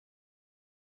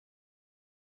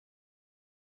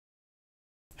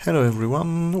Hello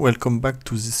everyone, welcome back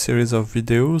to this series of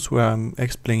videos where I'm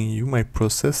explaining you my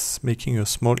process making a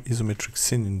small isometric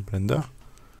scene in Blender.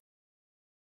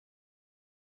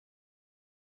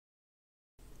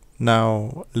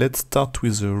 Now let's start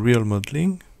with the real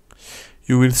modeling.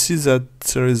 You will see that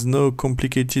there is no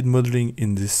complicated modeling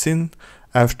in this scene.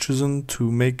 I've chosen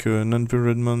to make an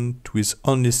environment with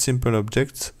only simple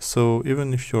objects, so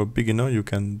even if you're a beginner you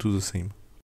can do the same.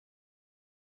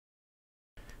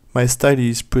 My style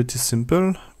is pretty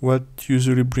simple. What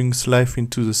usually brings life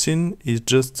into the scene is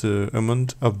just the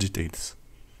amount of details.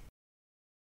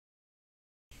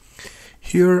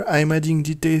 Here I'm adding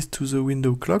details to the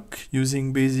window clock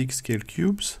using basic scale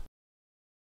cubes.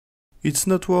 It's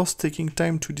not worth taking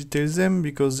time to detail them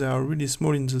because they are really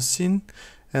small in the scene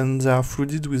and they are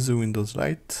flooded with the Windows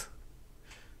light.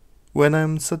 When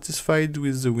I'm satisfied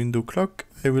with the window clock,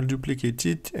 I will duplicate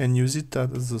it and use it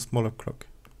as a smaller clock.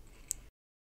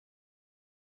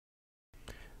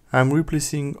 I'm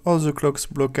replacing all the clock's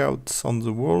blockouts on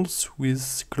the walls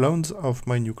with clones of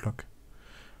my new clock.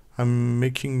 I'm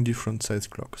making different size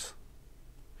clocks.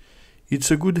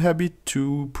 It's a good habit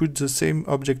to put the same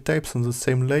object types on the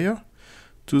same layer.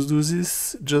 To do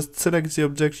this, just select the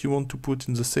object you want to put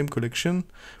in the same collection,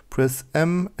 press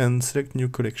M and select New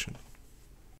Collection.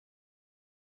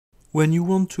 When you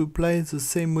want to apply the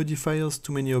same modifiers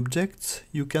to many objects,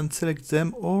 you can select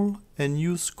them all and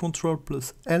use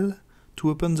Ctrl+L to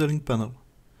open the link panel.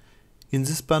 In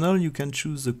this panel you can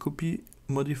choose the copy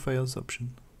modifiers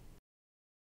option.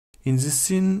 In this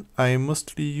scene I am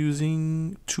mostly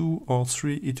using 2 or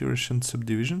 3 iteration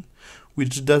subdivision,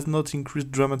 which does not increase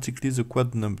dramatically the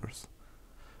quad numbers.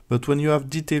 But when you have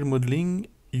detailed modeling,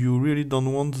 you really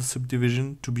don't want the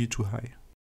subdivision to be too high.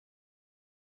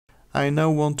 I now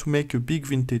want to make a big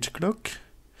vintage clock.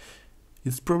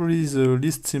 It's probably the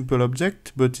least simple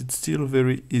object, but it's still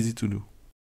very easy to do.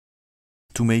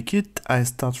 To make it, I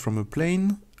start from a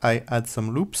plane, I add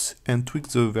some loops and tweak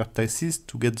the vertices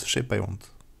to get the shape I want.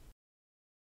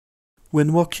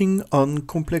 When working on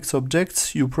complex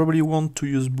objects, you probably want to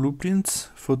use blueprints,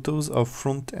 photos of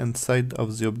front and side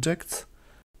of the object.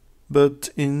 But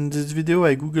in this video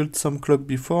I googled some clock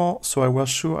before, so I was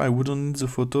sure I wouldn't need the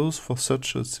photos for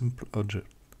such a simple object.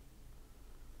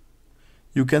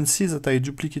 You can see that I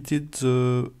duplicated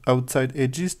the outside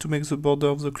edges to make the border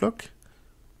of the clock.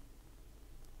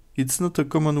 It's not a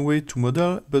common way to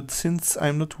model, but since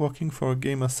I'm not working for a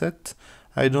game asset,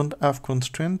 I don't have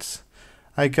constraints.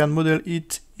 I can model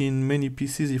it in many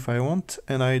pieces if I want,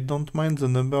 and I don't mind the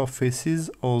number of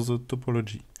faces or the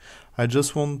topology. I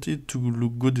just want it to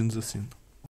look good in the scene.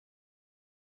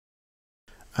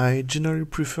 I generally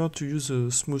prefer to use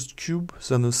a smooth cube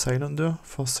than a cylinder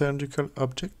for cylindrical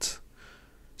objects.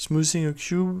 Smoothing a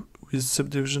cube with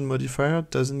subdivision modifier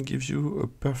doesn't give you a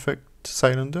perfect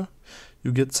cylinder.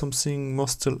 You get something more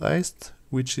stylized,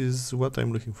 which is what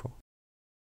I'm looking for.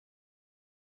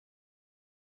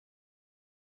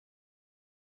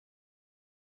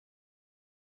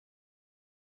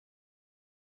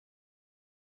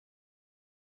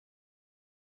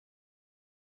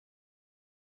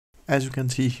 As you can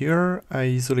see here, I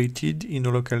isolated in a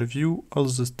local view all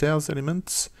the stairs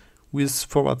elements with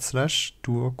 /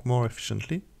 to work more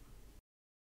efficiently.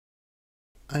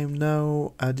 I'm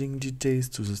now adding details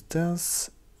to the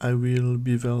stairs. I will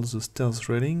bevel the stairs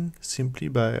railing simply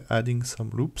by adding some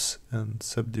loops and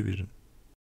subdivision.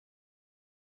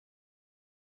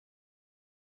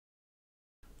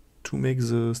 To make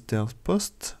the stairs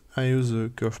post, I use a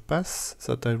curve path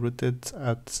that I rotate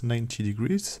at 90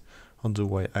 degrees on the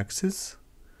y-axis.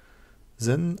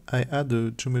 Then I add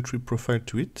a geometry profile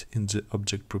to it in the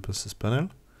Object Properties panel,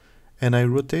 and I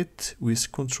rotate with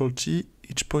Ctrl-T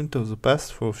each point of the path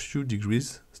for a few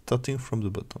degrees, starting from the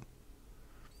bottom.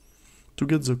 To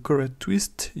get the correct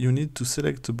twist, you need to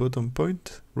select the bottom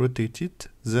point, rotate it,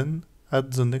 then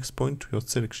add the next point to your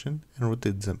selection and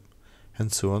rotate them,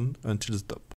 and so on until the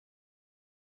top.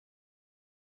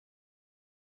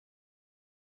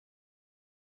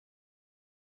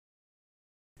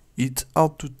 It's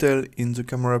hard to tell in the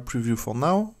camera preview for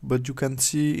now, but you can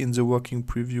see in the working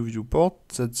preview viewport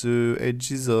that the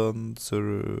edges on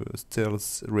the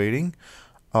stairs railing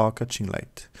are catching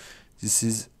light. This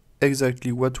is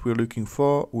exactly what we're looking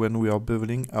for when we are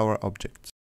beveling our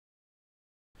objects.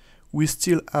 We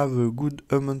still have a good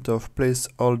amount of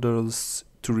placeholders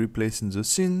to replace in the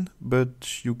scene,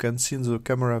 but you can see in the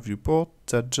camera viewport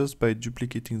that just by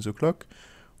duplicating the clock,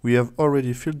 we have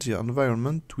already filled the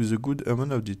environment with a good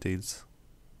amount of details.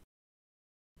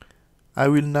 I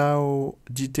will now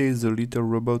detail the little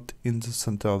robot in the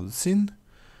center of the scene.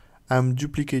 I'm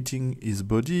duplicating his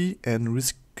body and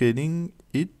upscaling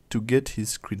it to get his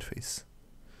screen face.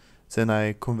 Then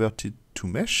I convert it to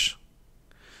mesh.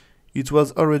 It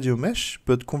was already a mesh,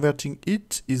 but converting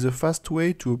it is a fast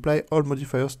way to apply all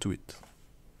modifiers to it.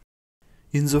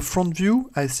 In the front view,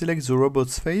 I select the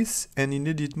robot's face, and in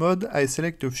edit mode, I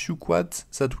select a few quads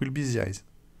that will be the eyes.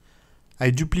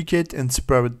 I duplicate and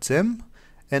separate them,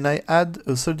 and I add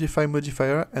a solidify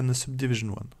modifier and a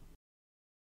subdivision one.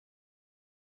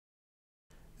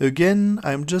 Again,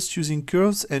 I'm just using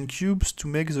curves and cubes to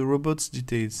make the robot's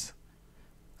details.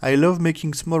 I love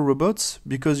making small robots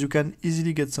because you can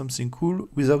easily get something cool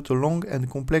without a long and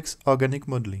complex organic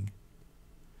modeling.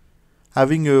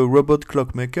 Having a robot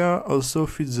clockmaker also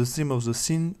fits the theme of the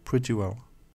scene pretty well.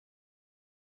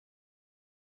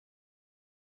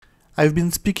 I've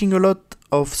been speaking a lot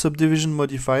of subdivision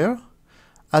modifier.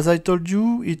 As I told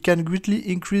you, it can greatly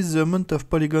increase the amount of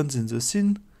polygons in the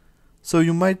scene, so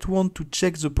you might want to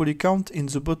check the poly count in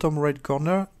the bottom right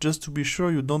corner just to be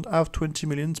sure you don't have 20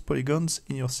 million polygons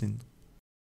in your scene.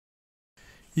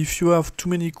 If you have too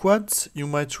many quads, you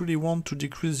might really want to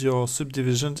decrease your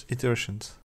subdivision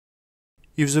iterations.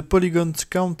 If the polygons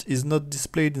count is not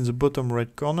displayed in the bottom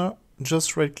right corner,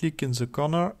 just right click in the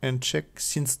corner and check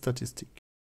scene statistic.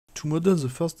 To model the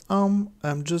first arm,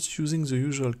 I'm just using the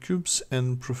usual cubes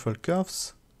and profile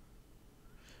curves.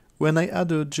 When I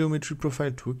add a geometry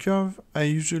profile to a curve, I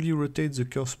usually rotate the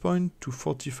curve point to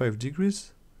 45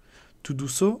 degrees. To do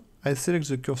so, I select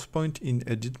the curve point in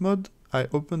edit mode, I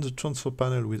open the transfer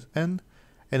panel with N,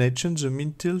 and I change the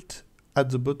min tilt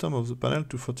at the bottom of the panel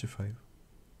to 45.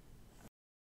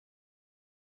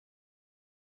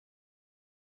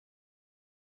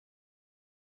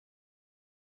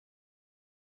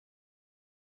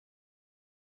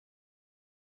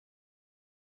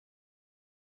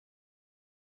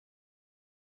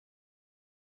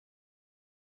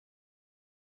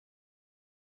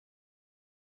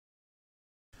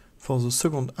 For the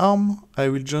second arm, I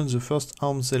will join the first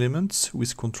arm's elements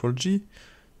with Ctrl G,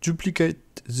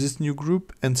 duplicate this new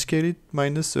group and scale it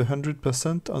minus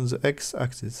 100% on the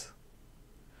x-axis.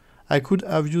 I could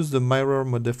have used the mirror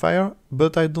modifier,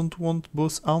 but I don't want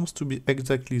both arms to be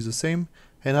exactly the same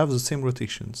and have the same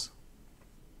rotations.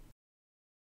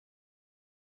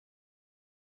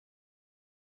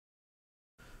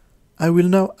 I will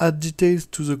now add details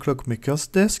to the clockmaker's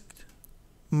desk.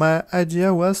 My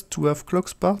idea was to have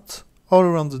clocks parts all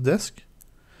around the desk.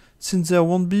 Since there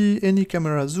won't be any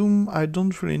camera zoom, I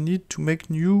don't really need to make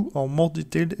new or more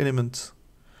detailed elements.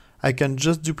 I can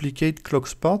just duplicate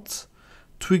clocks parts,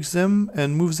 tweak them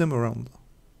and move them around.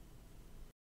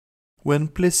 When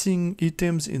placing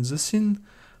items in the scene,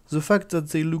 the fact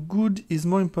that they look good is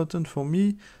more important for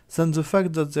me than the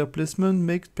fact that their placement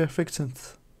makes perfect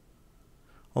sense.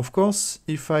 Of course,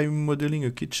 if I'm modeling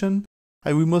a kitchen,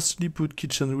 I will mostly put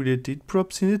kitchen-related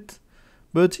props in it,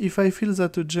 but if I feel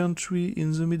that a giant tree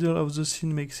in the middle of the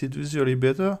scene makes it visually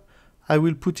better, I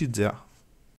will put it there.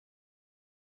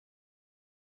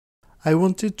 I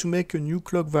wanted to make a new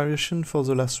clock variation for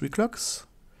the last 3 clocks.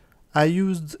 I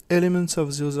used elements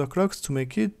of the other clocks to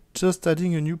make it, just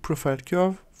adding a new profile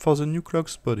curve for the new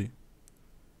clock's body.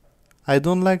 I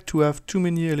don't like to have too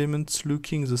many elements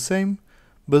looking the same,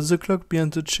 but the clock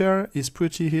behind the chair is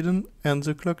pretty hidden and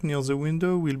the clock near the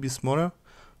window will be smaller,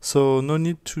 so no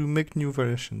need to make new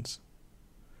variations.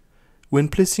 When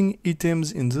placing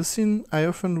items in the scene, I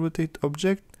often rotate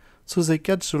objects so they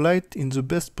catch the light in the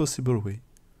best possible way.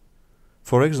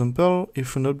 For example,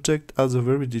 if an object has a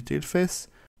very detailed face,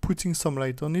 putting some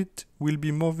light on it will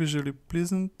be more visually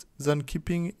pleasant than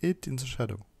keeping it in the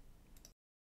shadow.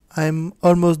 I'm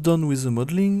almost done with the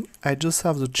modeling. I just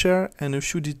have the chair and a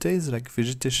few details like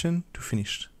vegetation to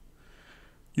finish.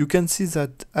 You can see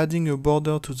that adding a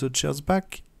border to the chair's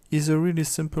back is a really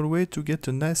simple way to get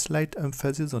a nice light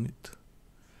emphasis on it.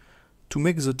 To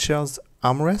make the chair's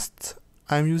armrest,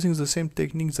 I'm using the same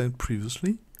technique than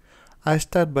previously. I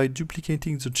start by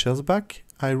duplicating the chair's back,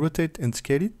 I rotate and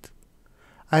scale it.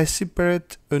 I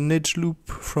separate an edge loop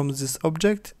from this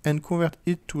object and convert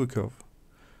it to a curve.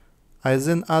 I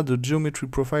then add a geometry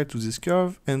profile to this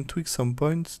curve and tweak some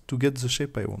points to get the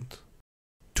shape I want.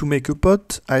 To make a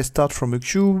pot, I start from a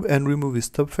cube and remove its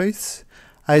top face.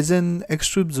 I then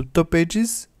extrude the top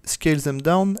edges, scale them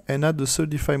down and add a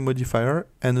solidify modifier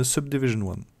and a subdivision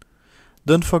one.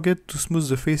 Don't forget to smooth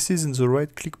the faces in the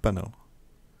right click panel.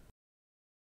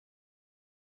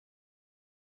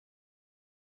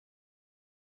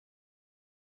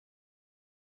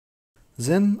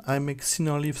 Then I make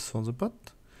thinner leaves for the pot.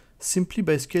 Simply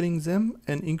by scaling them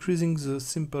and increasing the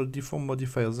simple deform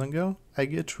modifier's angle, I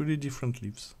get really different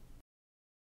leaves.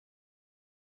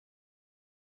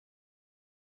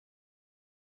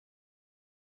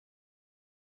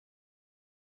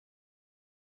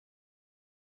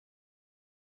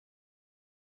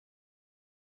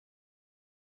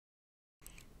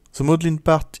 The modeling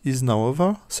part is now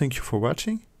over. Thank you for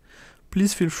watching.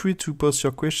 Please feel free to post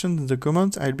your questions in the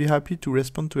comments. I'll be happy to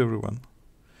respond to everyone.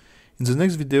 In the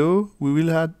next video, we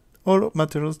will add all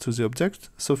materials to the object,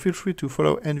 so feel free to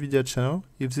follow NVIDIA channel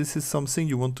if this is something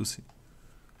you want to see.